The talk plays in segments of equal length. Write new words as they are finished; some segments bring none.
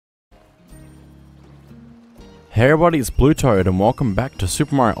Hey everybody, it's BlueToad and welcome back to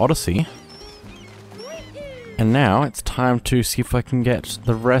Super Mario Odyssey. And now it's time to see if I can get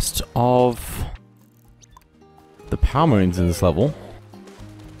the rest of the power moons in this level.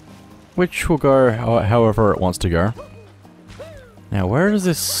 Which will go however it wants to go. Now where is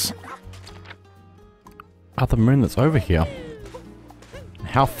this other moon that's over here?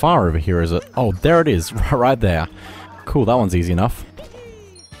 How far over here is it? Oh, there it is, right there. Cool, that one's easy enough.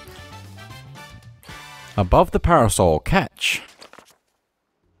 Above the parasol, catch!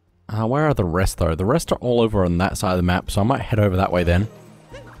 Where are the rest though? The rest are all over on that side of the map, so I might head over that way then.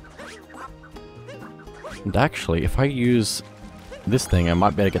 And actually, if I use this thing, I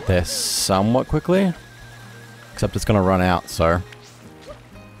might be able to get there somewhat quickly. Except it's gonna run out, so...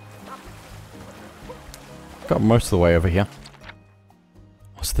 Got most of the way over here.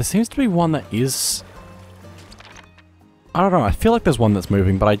 So there seems to be one that is... I don't know, I feel like there's one that's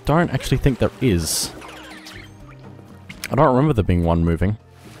moving, but I don't actually think there is. I don't remember there being one moving.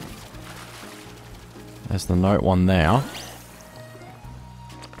 There's the note one there.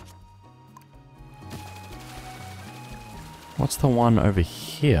 What's the one over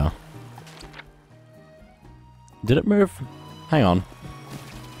here? Did it move? Hang on.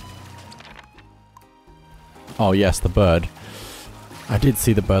 Oh yes, the bird. I did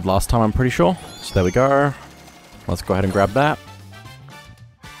see the bird last time, I'm pretty sure. So there we go. Let's go ahead and grab that.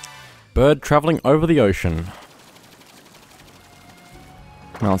 Bird traveling over the ocean.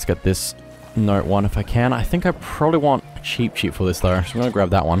 Now let's get this note one if I can. I think I probably want a cheap for this though, so I'm gonna grab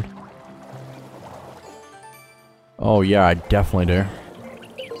that one. Oh yeah, I definitely do.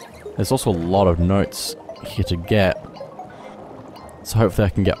 There's also a lot of notes here to get. So hopefully I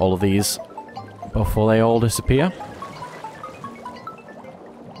can get all of these before they all disappear.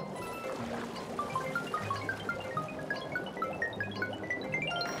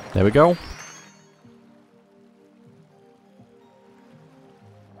 There we go.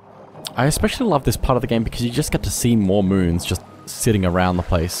 I especially love this part of the game because you just get to see more moons just sitting around the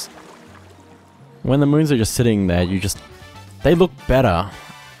place. When the moons are just sitting there, they look better,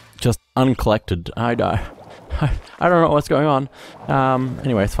 just uncollected. I don't know what's going on.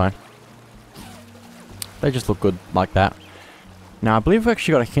 Anyway, it's fine. They just look good like that. Now, I believe we've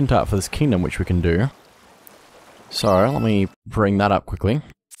actually got a hint out for this kingdom, which we can do. So, let me bring that up quickly.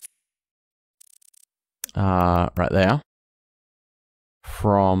 Right there.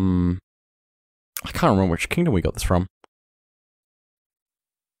 From... I can't remember which kingdom we got this from.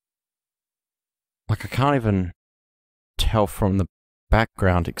 Like, I can't even tell from the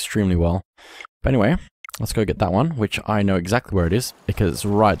background extremely well. But anyway, let's go get that one, which I know exactly where it is, because it's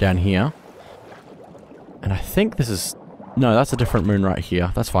right down here. And I think this is... No, that's a different moon right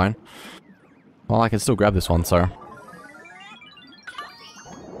here. That's fine. Well, I can still grab this one, so...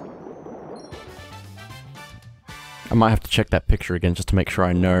 I might have to check that picture again just to make sure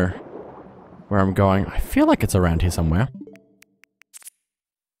I know where I'm going. I feel like it's around here somewhere.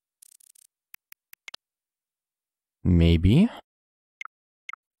 Maybe.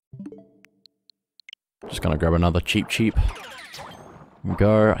 Just gonna grab another cheap.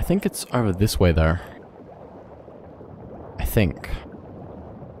 Go. I think it's over this way though. I think.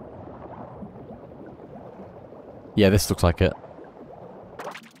 Yeah, this looks like it.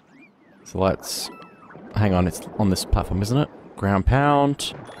 So let's... Hang on, it's on this platform, isn't it? Ground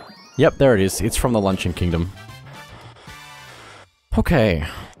pound. Yep, there it is. It's from the Luncheon Kingdom. Okay.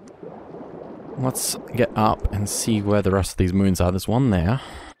 Let's get up and see where the rest of these moons are. There's one there.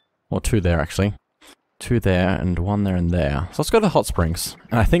 Or two there, actually. Two there, and one there and there. So let's go to the hot springs.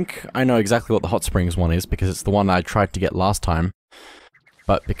 And I think I know exactly what the hot springs one is, because it's the one I tried to get last time.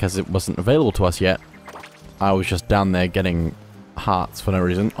 But because it wasn't available to us yet, I was just down there getting hearts for no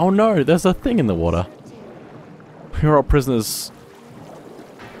reason. Oh no, there's a thing in the water. We're all prisoners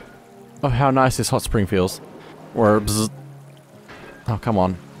of how nice this hot spring feels. Or bzz. Oh, come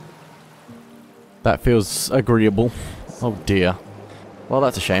on. That feels agreeable. Oh dear. Well,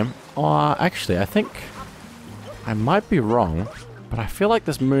 that's a shame. Oh, actually, I think I might be wrong, but I feel like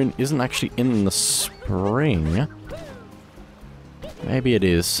this moon isn't actually in the spring. Maybe it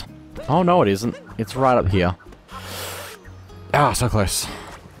is. Oh, no, it isn't. It's right up here. Ah, so close.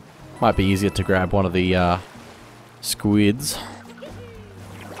 Might be easier to grab one of the, squids.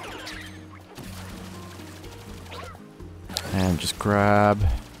 And just grab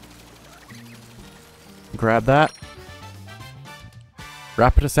that.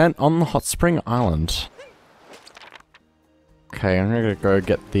 Rapid ascent on the hot spring island. Okay, I'm gonna go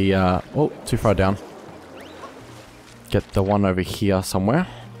get the, oh, too far down. Get the one over here somewhere.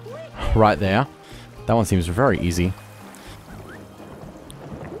 Right there. That one seems very easy.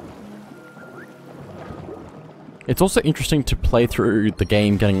 It's also interesting to play through the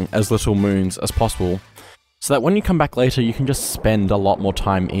game getting as little moons as possible, so that when you come back later you can just spend a lot more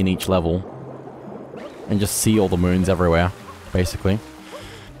time in each level and just see all the moons everywhere, basically.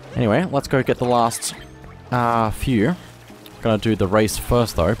 Anyway, let's go get the last few. Gonna do the race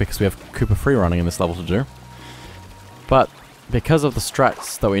first though, because we have Koopa free running in this level to do. But because of the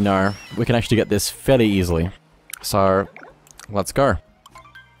strats that we know, we can actually get this fairly easily. So, let's go.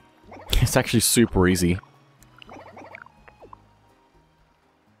 It's actually super easy.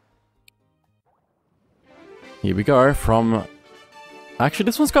 Here we go from... Actually,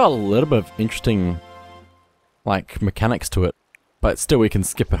 this one's got a little bit of interesting, like, mechanics to it. But still, we can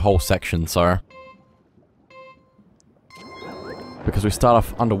skip a whole section, so... Because we start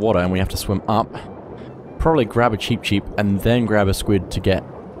off underwater and we have to swim up. Probably grab a Cheep, and then grab a squid to get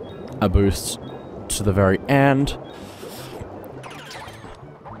a boost to the very end.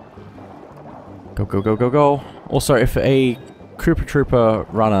 Go, go, go, go, go. Also, if a Koopa Troopa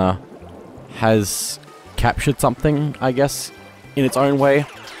runner has captured something, I guess, in its own way,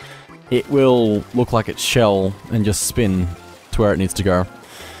 it will look like its shell and just spin to where it needs to go.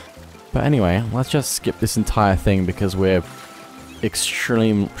 But anyway, let's just skip this entire thing because we're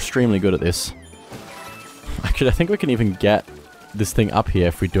extremely good at this. Actually, I think we can even get this thing up here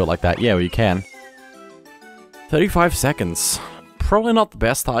if we do it like that. Yeah, well, you can. 35 seconds. Probably not the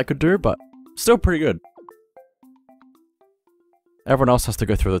best that I could do, but still pretty good. Everyone else has to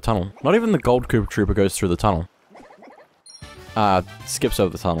go through the tunnel. Not even the gold Koopa Troopa goes through the tunnel. Skips over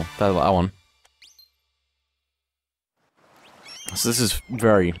the tunnel. That one. So this is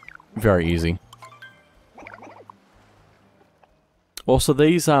very easy. Also,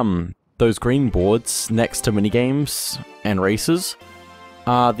 these, those green boards next to minigames and races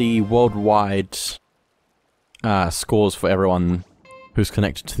are the worldwide scores for everyone who's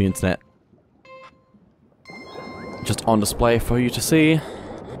connected to the internet. Just on display for you to see.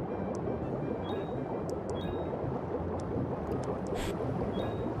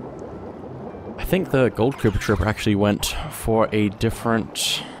 I think the gold Koopa Troopa actually went for a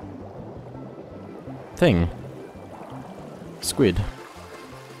different thing. Squid.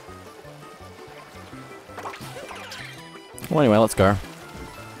 Well, anyway, let's go.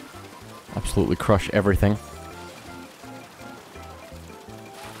 Absolutely crush everything.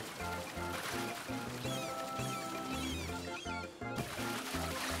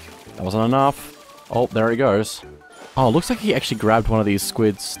 That wasn't enough. Oh, there he goes. Oh, looks like he actually grabbed one of these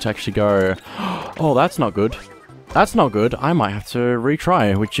squids to actually go... Oh, that's not good. That's not good. I might have to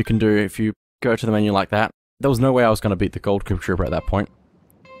retry, which you can do if you go to the menu like that. There was no way I was going to beat the gold Koopa Troopa at that point.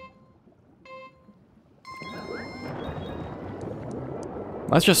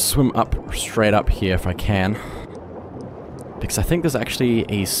 Let's just swim up, straight up here if I can. Because I think there's actually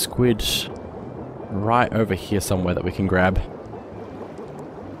a squid right over here somewhere that we can grab.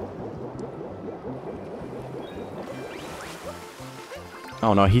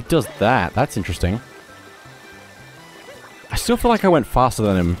 Oh no, he does that. That's interesting. I still feel like I went faster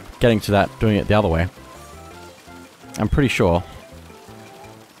than him getting to that, doing it the other way. I'm pretty sure.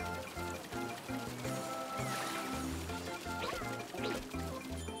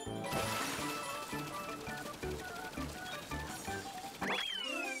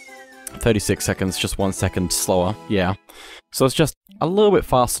 "36 seconds, just 1 second slower." Yeah. So it's just a little bit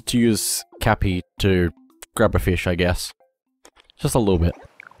faster to use Cappy to grab a fish, I guess. Just a little bit.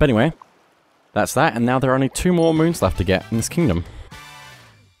 But anyway, that's that, and now there are only 2 more moons left to get in this kingdom.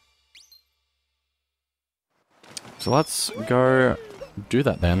 So let's go do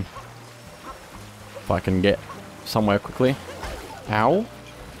that then. If I can get somewhere quickly. Ow.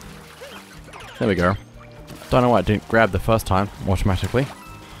 There we go. Don't know why I didn't grab the first time automatically.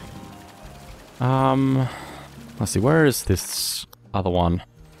 Let's see, where is this other one?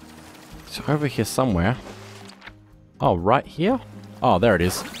 It's over here somewhere. Oh, right here? Oh, there it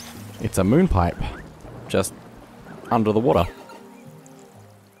is. It's a moon pipe. Just under the water.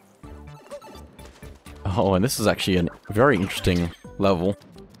 Oh, and this is actually a very interesting level.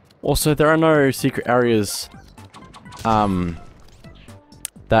 Also, there are no secret areas that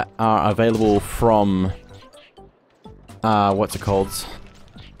are available from what's it called?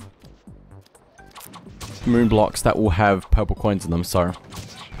 Moon blocks that will have purple coins in them, so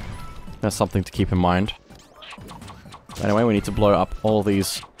that's something to keep in mind. Anyway, we need to blow up all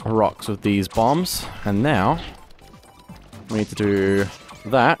these rocks with these bombs, and now we need to do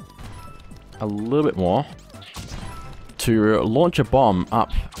that a little bit more to launch a bomb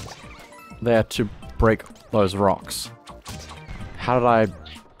up there to break those rocks. How did I...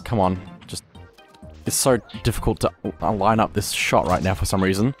 Come on, just... It's so difficult to line up this shot right now for some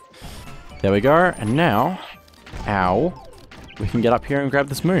reason. There we go, and now Ow. We can get up here and grab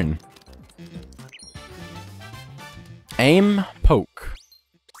this moon. Aim, poke.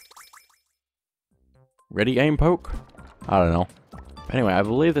 Ready, aim, poke? I don't know. Anyway, I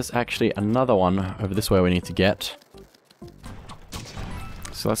believe there's actually another one over this way we need to get.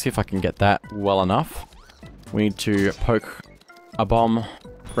 So let's see if I can get that well enough. We need to poke a bomb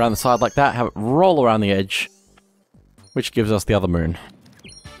around the side like that, have it roll around the edge, which gives us the other moon.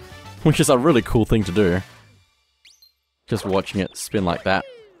 Which is a really cool thing to do. Just watching it spin like that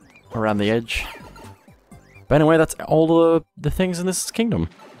around the edge. But anyway, that's all the things in this kingdom.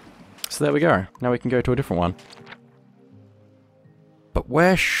 So there we go. Now we can go to a different one. But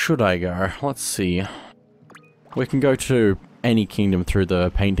where should I go? Let's see. We can go to any kingdom through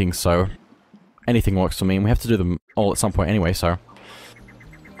the painting, so anything works for me. And we have to do them all at some point anyway, so.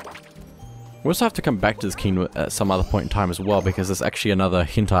 We also have to come back to this kingdom at some other point in time as well, because there's actually another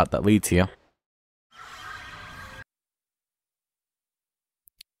hint art that leads here.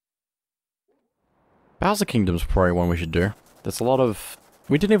 Bowser Kingdom's probably one we should do. There's a lot of...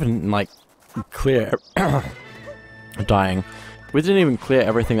 We didn't even, like, clear... dying. We didn't even clear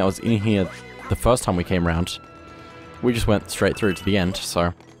everything that was in here the first time we came around. We just went straight through to the end,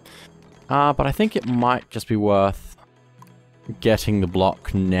 so... but I think it might just be worth getting the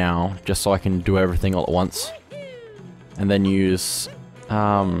block now, just so I can do everything all at once. And then use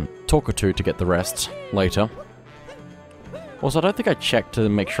Talker 2 to get the rest later. Also, I don't think I checked to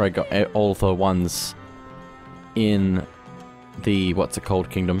make sure I got all the ones in the, what's it called,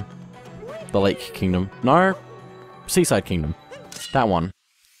 kingdom? The Lake Kingdom. No, Seaside Kingdom. That one.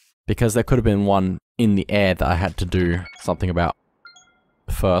 Because there could have been one in the air that I had to do something about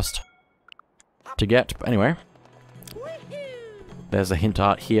first to get. But anyway, there's a hint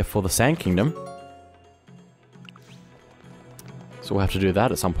art here for the Sand Kingdom. So we'll have to do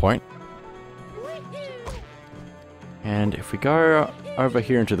that at some point. And if we go over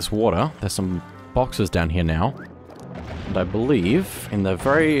here into this water, there's some boxes down here now. And I believe in the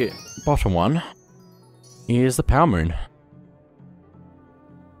very bottom one is the Power Moon.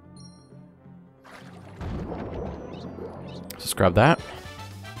 Just grab that.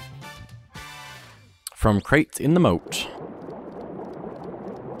 From Crates in the Moat.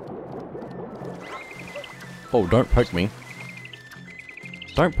 Oh, don't poke me.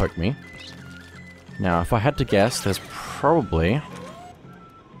 Don't poke me. Now, if I had to guess, there's probably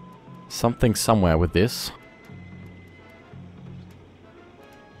something somewhere with this.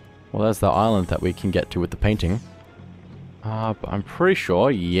 Well, there's the island that we can get to with the painting. But I'm pretty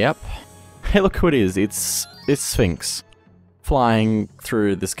sure, yep. Hey, look who it is. It's Sphinx. Flying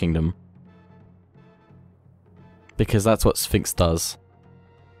through this kingdom. Because that's what Sphinx does.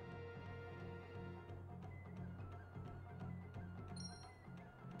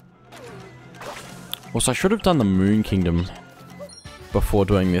 Also, I should have done the Moon Kingdom before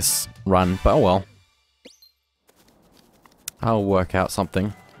doing this run, but oh well. I'll work out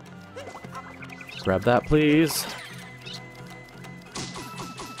something. Grab that, please.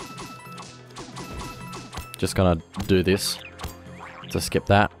 Just gonna do this to skip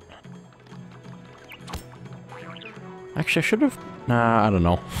that. Actually, I should have... Nah, I don't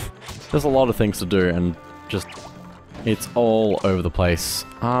know. There's a lot of things to do, and just... It's all over the place.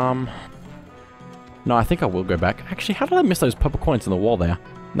 No, I think I will go back. Actually, how did I miss those purple coins in the wall there?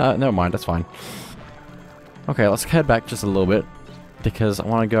 No, never mind, that's fine. Okay, let's head back just a little bit, because I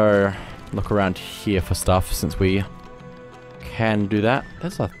want to go look around here for stuff, since we can do that.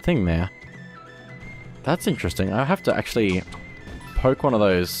 There's a thing there. That's interesting. I have to actually poke one of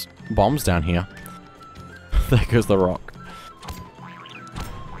those bombs down here. There goes the rock.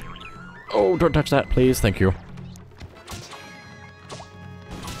 Oh, don't touch that, please. Thank you.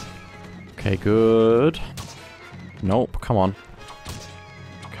 Okay, good. Nope, come on.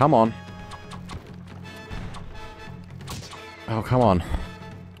 Come on. Oh, come on.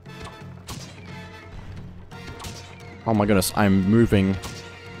 Oh my goodness, I'm moving.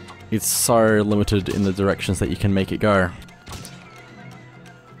 It's so limited in the directions that you can make it go.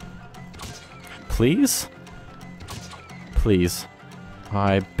 Please? Please.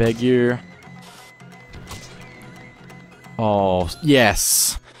 I beg you. Oh,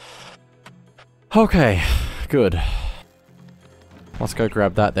 yes! Okay, good. Let's go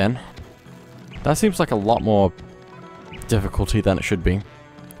grab that then. That seems like a lot more difficulty than it should be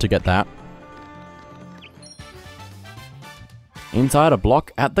to get that. Inside a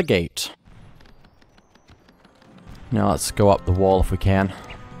block at the gate. Now let's go up the wall if we can.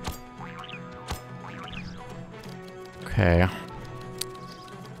 Okay.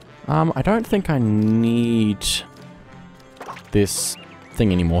 I don't think I need this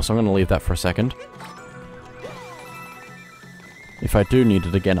thing anymore, so I'm going to leave that for a second. If I do need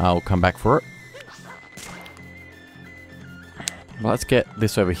it again, I'll come back for it. Well, let's get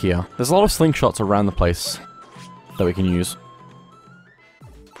this over here. There's a lot of slingshots around the place that we can use.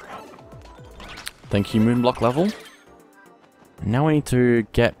 Thank you, moon block level. Now we need to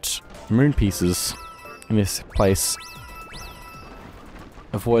get moon pieces in this place,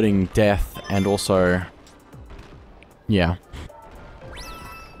 avoiding death and also, yeah,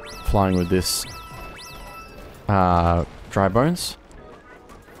 flying with this dry bones.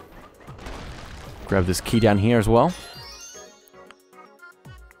 Grab this key down here as well.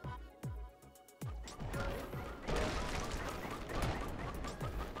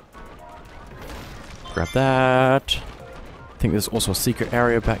 Grab that. I think there's also a secret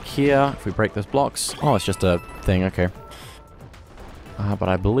area back here if we break those blocks. Oh, it's just a thing, okay. But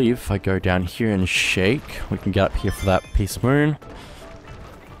I believe if I go down here and shake, we can get up here for that piece of moon.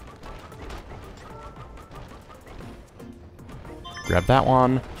 Grab that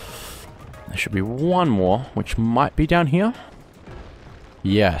one. There should be one more, which might be down here.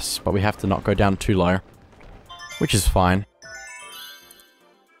 Yes, but we have to not go down too low, which is fine.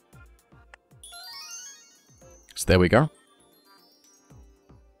 So there we go.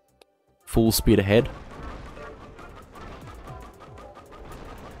 Full speed ahead.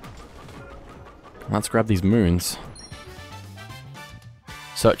 Let's grab these moons.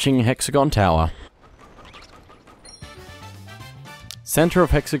 Searching Hexagon Tower. Center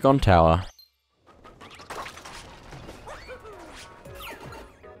of Hexagon Tower.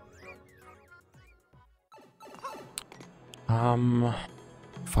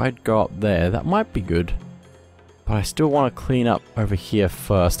 If I'd go up there, that might be good. But I still want to clean up over here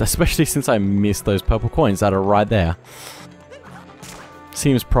first, especially since I missed those purple coins that are right there.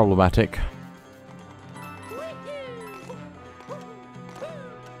 Seems problematic.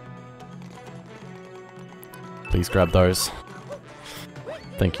 Please grab those.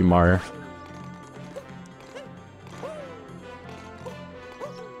 Thank you, Mario.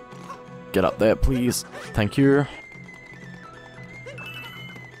 Get up there, please. Thank you.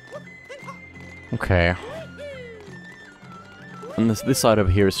 Okay. And this side over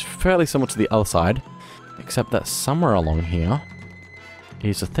here is fairly similar to the other side, except that somewhere along here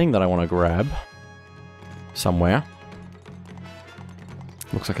is a thing that I want to grab. Somewhere.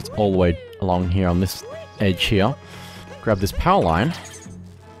 Looks like it's all the way along here on this edge here. Grab this power line.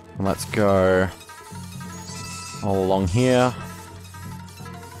 And let's go all along here.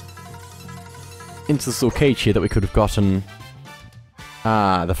 Into this little cage here that we could have gotten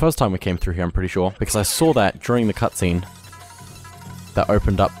the first time we came through here, I'm pretty sure. Because I saw that during the cutscene. That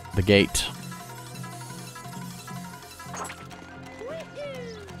opened up the gate.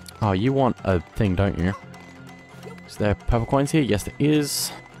 Oh, you want a thing, don't you? Is there purple coins here? Yes, there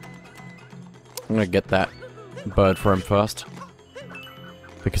is. I'm gonna get that bird for him first.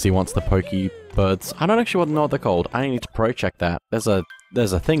 Because he wants the pokey birds. I don't actually know what they're called. I need to pro check that. There's a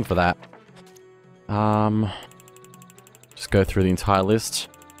thing for that. Just go through the entire list.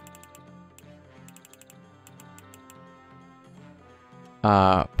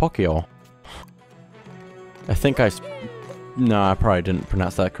 Pokio. I think no, I probably didn't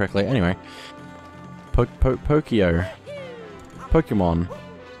pronounce that correctly. Anyway. Pokio. Pokemon.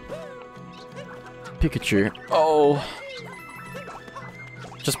 Pikachu. Oh!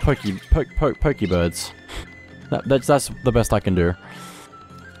 Just Pokebirds. That's the best I can do.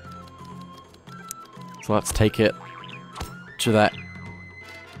 So let's take it to that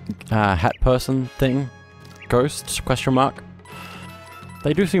hat person thing. Ghost? Question mark.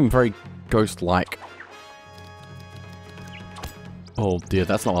 They do seem very ghost-like. Oh dear,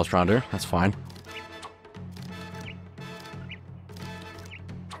 that's not what I was trying to do. That's fine.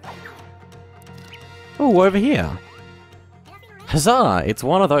 Oh, over here. Huzzah! It's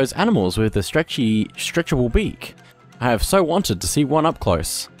one of those animals with a stretchable beak. I have so wanted to see one up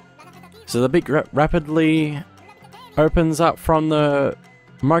close. So the beak rapidly opens up from the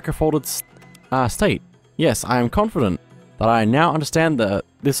microfolded state. Yes, I am confident that I now understand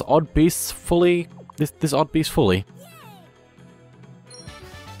this odd beast fully. This odd beast fully.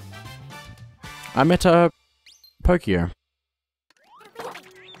 I met a Pokio.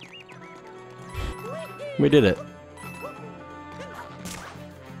 We did it.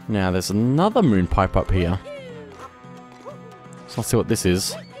 Now there's another moon pipe up here. So let's see what this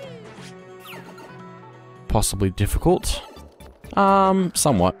is. Possibly difficult.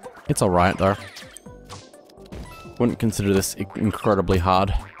 Somewhat. It's alright though. Wouldn't consider this incredibly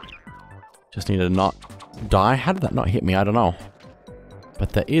hard. Just need to not die. How did that not hit me? I don't know. But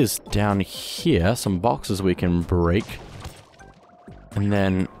there is down here some boxes we can break. And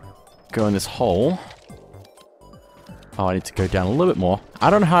then go in this hole. Oh, I need to go down a little bit more. I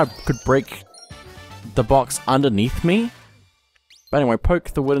don't know how I could break the box underneath me. But anyway,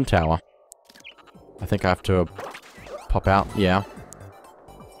 poke the wooden tower. I think I have to pop out. Yeah.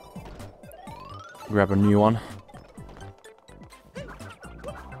 Grab a new one.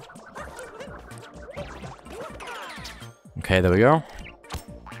 Okay, there we go.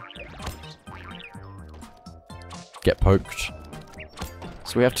 Get poked.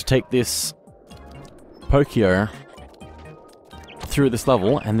 So we have to take this Pokio through this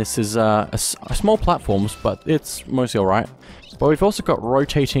level, and this is a small platforms, but it's mostly alright. But we've also got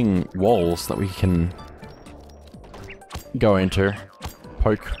rotating walls that we can go into,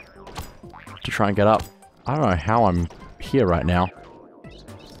 poke, to try and get up. I don't know how I'm here right now.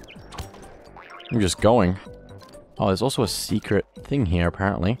 I'm just going. Oh, there's also a secret thing here,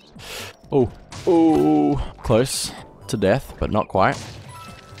 apparently. Oh, oh, close to death, but not quite.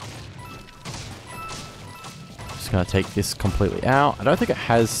 Just gonna take this completely out. I don't think it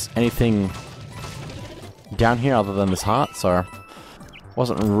has anything down here other than this heart, so it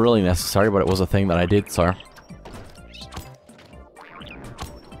wasn't really necessary, but it was a thing that I did, so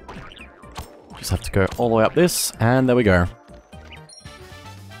just have to go all the way up this, and there we go.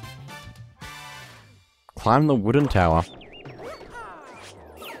 Climb the wooden tower.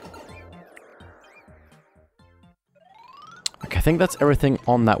 Okay, I think that's everything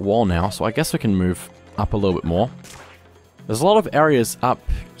on that wall now, so I guess we can move up a little bit more. There's a lot of areas up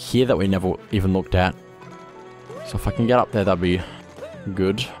here that we never even looked at. So if I can get up there, that'd be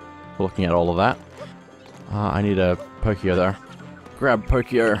good. Looking at all of that. I need a Pokio though. Grab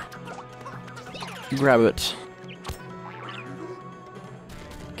Pokio. Grab it.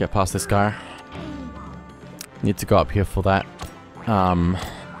 Get past this guy. Need to go up here for that.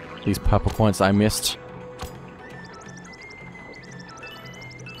 These purple coins I missed.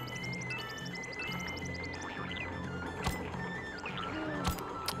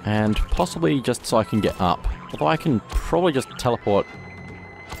 And possibly just so I can get up. Although I can probably just teleport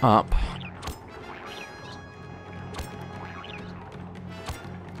up.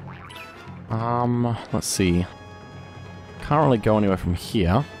 Let's see. Can't really go anywhere from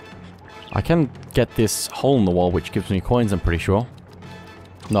here. I can get this hole in the wall, which gives me coins, I'm pretty sure.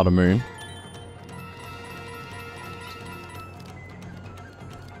 Not a moon.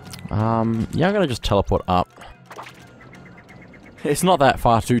 Yeah, I'm gonna just teleport up. It's not that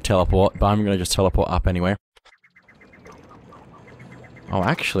far to teleport, but I'm gonna just teleport up anyway. Oh,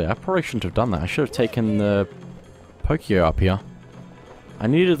 actually, I probably shouldn't have done that. I should have taken the Pokio up here. I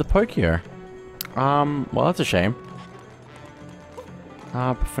needed the Pokio. Well, that's a shame.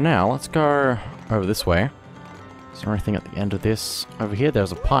 But for now, let's go over this way. Is there anything at the end of this? Over here,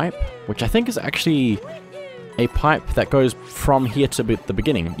 there's a pipe, which I think is actually a pipe that goes from here to the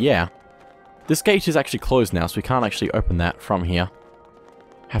beginning. Yeah. This gate is actually closed now, so we can't actually open that from here.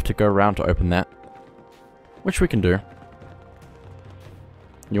 Have to go around to open that. Which we can do.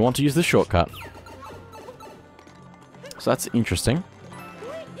 You want to use the shortcut. So that's interesting.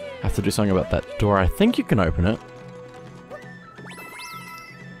 Have to do something about that door. I think you can open it.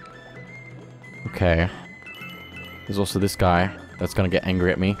 Okay. There's also this guy that's gonna get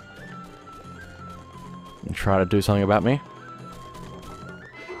angry at me. And try to do something about me.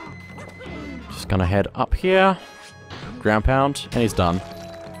 Just gonna head up here. Ground pound, and he's done.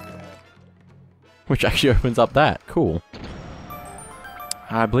 Which actually opens up that. Cool.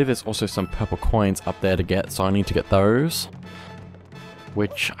 I believe there's also some purple coins up there to get, so I need to get those.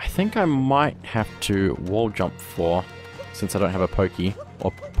 Which I think I might have to wall jump for, since I don't have a Pokey,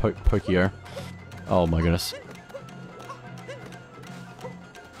 or Pokio. Oh my goodness.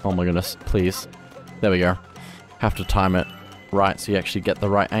 Oh my goodness, please. There we go. Have to time it right so you actually get the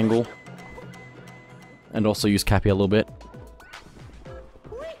right angle. And also use Cappy a little bit.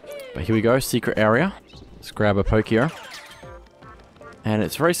 But here we go, secret area. Let's grab a Pokio. And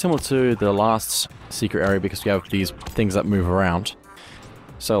it's very similar to the last secret area because we have these things that move around.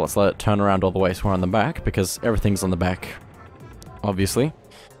 So let's let it turn around all the way so we're on the back, because everything's on the back, obviously.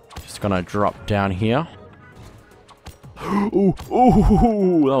 Just gonna drop down here. Ooh,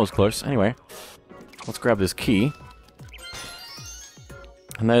 ooh, that was close. Anyway, let's grab this key.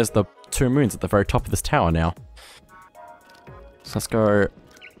 And there's the 2 moons at the very top of this tower now. So let's go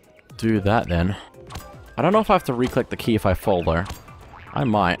do that then. I don't know if I have to re-click the key if I fall though. I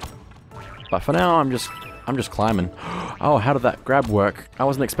might. But for now, I'm just climbing. Oh, how did that grab work? I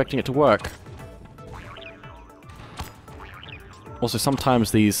wasn't expecting it to work. Also,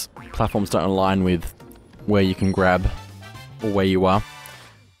 sometimes these platforms don't align with where you can grab or where you are.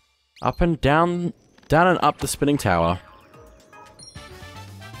 Up and down, down and up the spinning tower.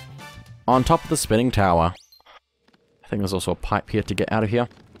 On top of the spinning tower. I think there's also a pipe here to get out of here.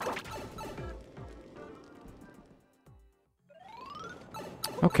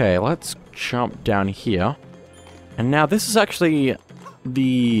 Okay, let's jump down here. And now this is actually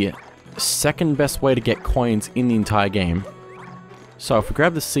the second best way to get coins in the entire game. So if we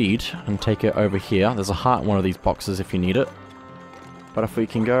grab the seed and take it over here, there's a heart in one of these boxes if you need it. But if we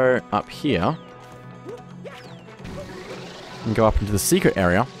can go up here and go up into the secret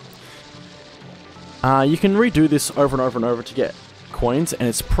area, you can redo this over and over and over to get coins, and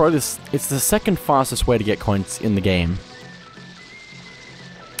it's the second fastest way to get coins in the game.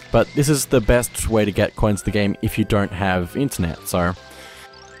 But this is the best way to get coins in the game if you don't have internet. So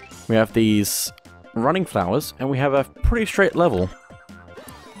we have these running flowers, and we have a pretty straight level.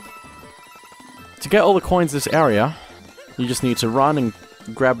 To get all the coins in this area, you just need to run and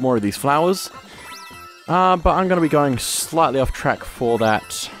grab more of these flowers. But I'm going to be going slightly off track for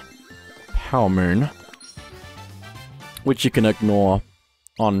that power moon, which you can ignore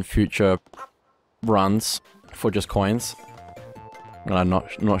on future runs for just coins. And I'm not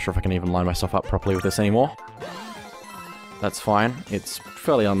sure if I can even line myself up properly with this anymore. That's fine. It's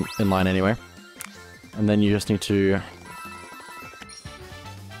fairly in line anyway. And then you just need to...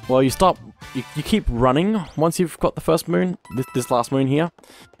 Well, you stop... You keep running once you've got the first moon, this last moon here.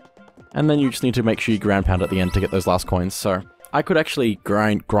 And then you just need to make sure you ground pound at the end to get those last coins. So I could actually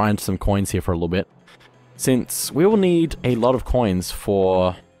grind some coins here for a little bit, since we will need a lot of coins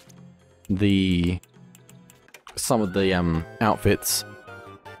for some of the outfits.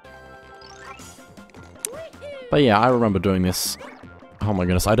 But yeah, I remember doing this. Oh my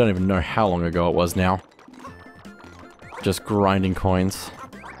goodness, I don't even know how long ago it was now. Just grinding coins.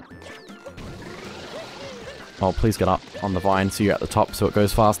 Oh, please get up on the vine so you're at the top so it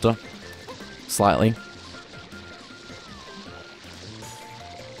goes faster. Slightly.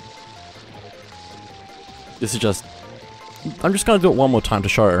 This is just... I'm just going to do it one more time to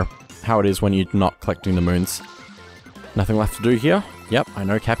show how it is when you're not collecting the moons. Nothing left to do here. Yep, I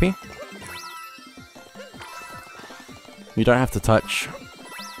know, Cappy. You don't have to touch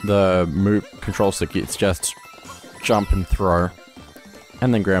the move control stick, it's just jump and throw.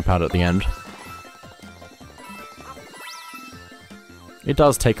 And then ground pound at the end. It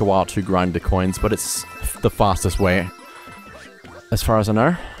does take a while to grind the coins, but it's the fastest way. As far as I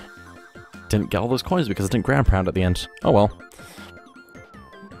know. Didn't get all those coins because I didn't ground pound at the end. Oh well.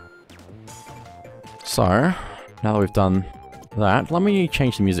 So, now that we've done that, let me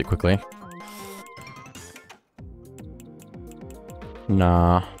change the music quickly.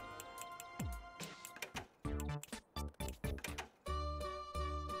 Nah.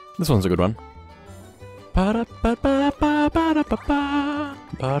 This one's a good one. I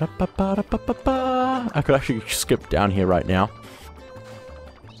could actually skip down here right now.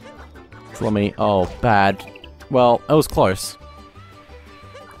 So let me... Oh, bad. Well, it was close.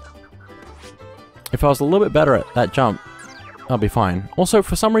 If I was a little bit better at that jump, I'll be fine. Also,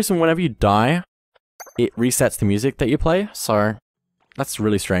 for some reason, whenever you die, it resets the music that you play, so that's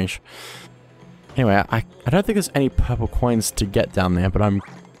really strange. Anyway, I don't think there's any purple coins to get down there, but I'm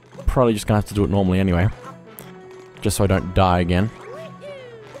probably just gonna have to do it normally anyway. Just so I don't die again.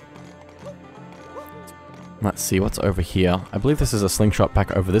 Let's see, what's over here? I believe this is a slingshot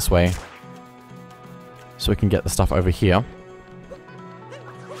back over this way. So we can get the stuff over here.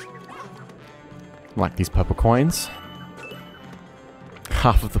 Like these purple coins.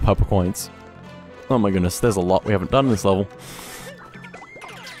 Half of the purple coins. Oh my goodness, there's a lot we haven't done in this level.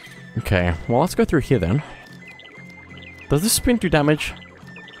 Okay, well let's go through here then. Does this spin do damage?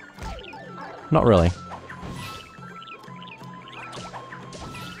 Not really.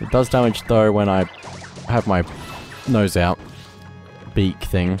 It does damage though when I have my nose out. Beak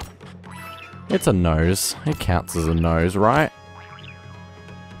thing. It's a nose. It counts as a nose, right?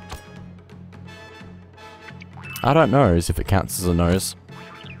 I don't know if it counts as a nose.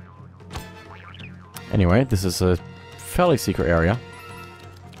 Anyway, this is a fairly secret area.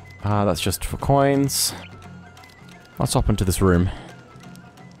 That's just for coins. Let's hop into this room.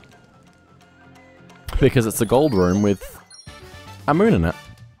 Because it's a gold room with a moon in it.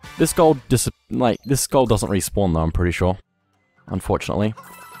 This gold doesn't respawn though, I'm pretty sure. Unfortunately.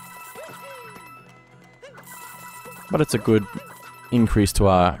 But it's a good increase to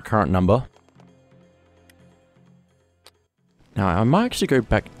our current number. Now, I might actually go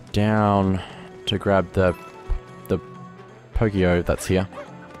back down to grab the Pokio that's here.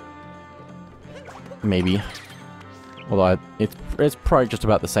 Maybe. Although it's probably just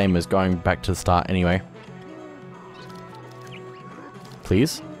about the same as going back to the start anyway.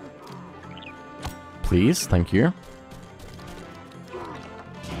 Please? Please, thank you.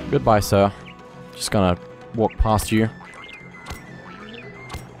 Goodbye, sir. Just gonna walk past you.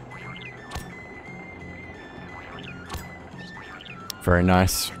 Very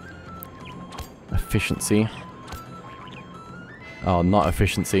nice. Efficiency. Oh, not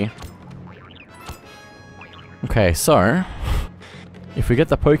efficiency. Okay, so if we get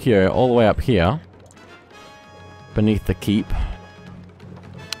the Pokio all the way up here, beneath the keep,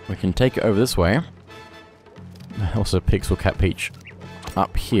 we can take it over this way. Also, Pixel Cat Peach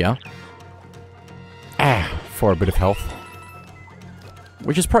up here. For a bit of health.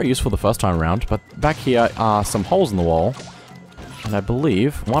 Which is pretty useful the first time around, but back here are some holes in the wall. And I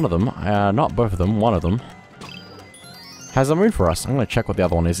believe one of them, not both of them, one of them, has a moon for us. I'm going to check what the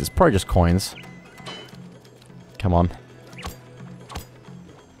other one is. It's probably just coins. Come on.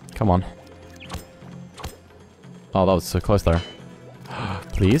 Come on. Oh, that was so close there.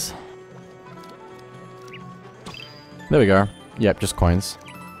 Please. There we go. Yep, just coins.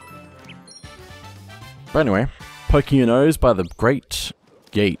 But anyway, poking your nose by the Great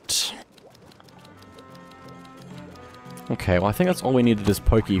Gate. Okay, well I think that's all we needed this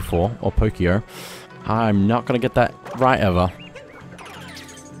Poki for, or Pokio. I'm not gonna get that right ever.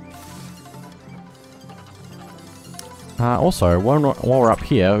 Also, while we're up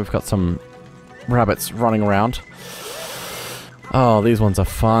here, we've got some rabbits running around. Oh, these ones are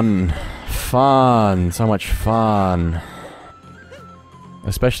fun. Fun. So much fun.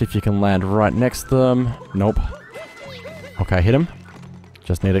 Especially if you can land right next to them. Nope. Okay, hit him.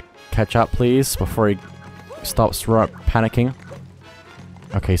 Just need to catch up, please, before he stops panicking.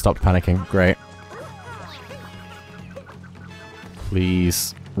 Okay, he stopped panicking. Great.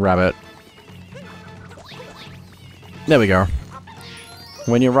 Please, rabbit. There we go.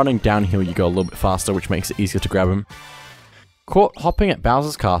 When you're running downhill, you go a little bit faster, which makes it easier to grab him. Caught hopping at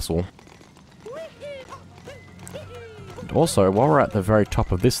Bowser's Castle. And also, while we're at the very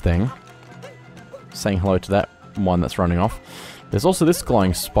top of this thing, saying hello to that one that's running off, there's also this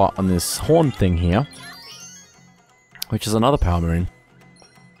glowing spot on this horn thing here, which is another power moon.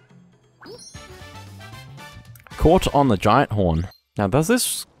 Caught on the giant horn. Now, does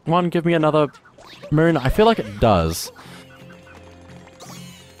this one give me another moon? I feel like it does.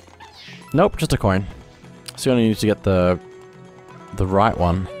 Nope, just a coin. So you only need to get the right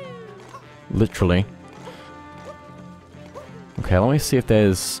one. Literally. Okay, let me see if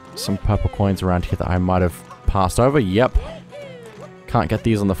there's some purple coins around here that I might have passed over. Yep. Can't get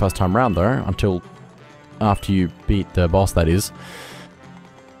these on the first time round though, until after you beat the boss, that is.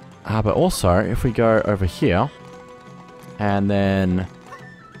 But also, if we go over here, and then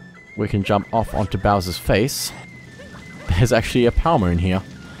we can jump off onto Bowser's face, there's actually a power moon here.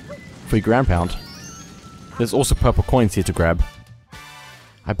 Free ground pound. There's also purple coins here to grab.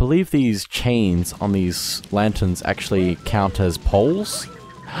 I believe these chains on these lanterns actually count as poles.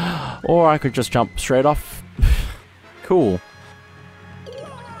 Or I could just jump straight off. Cool.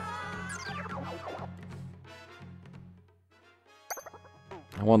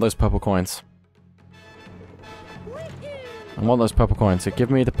 I want those purple coins. I want those purple coins, so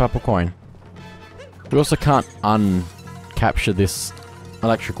give me the purple coin. We also can't uncapture this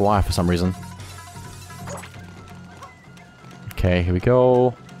electric wire for some reason. Okay, here we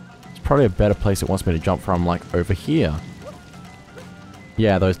go. It's probably a better place it wants me to jump from, like over here.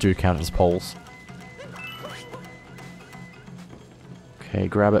 Yeah, those do count as poles. Okay,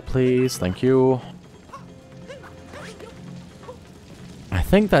 grab it please, thank you. I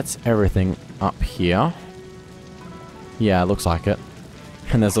think that's everything up here. Yeah, looks like it.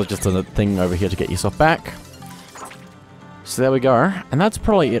 And there's just a thing over here to get yourself back. So there we go. And that's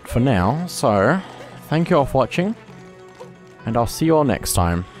probably it for now. So, thank you all for watching. And I'll see you all next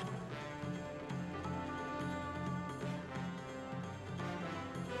time.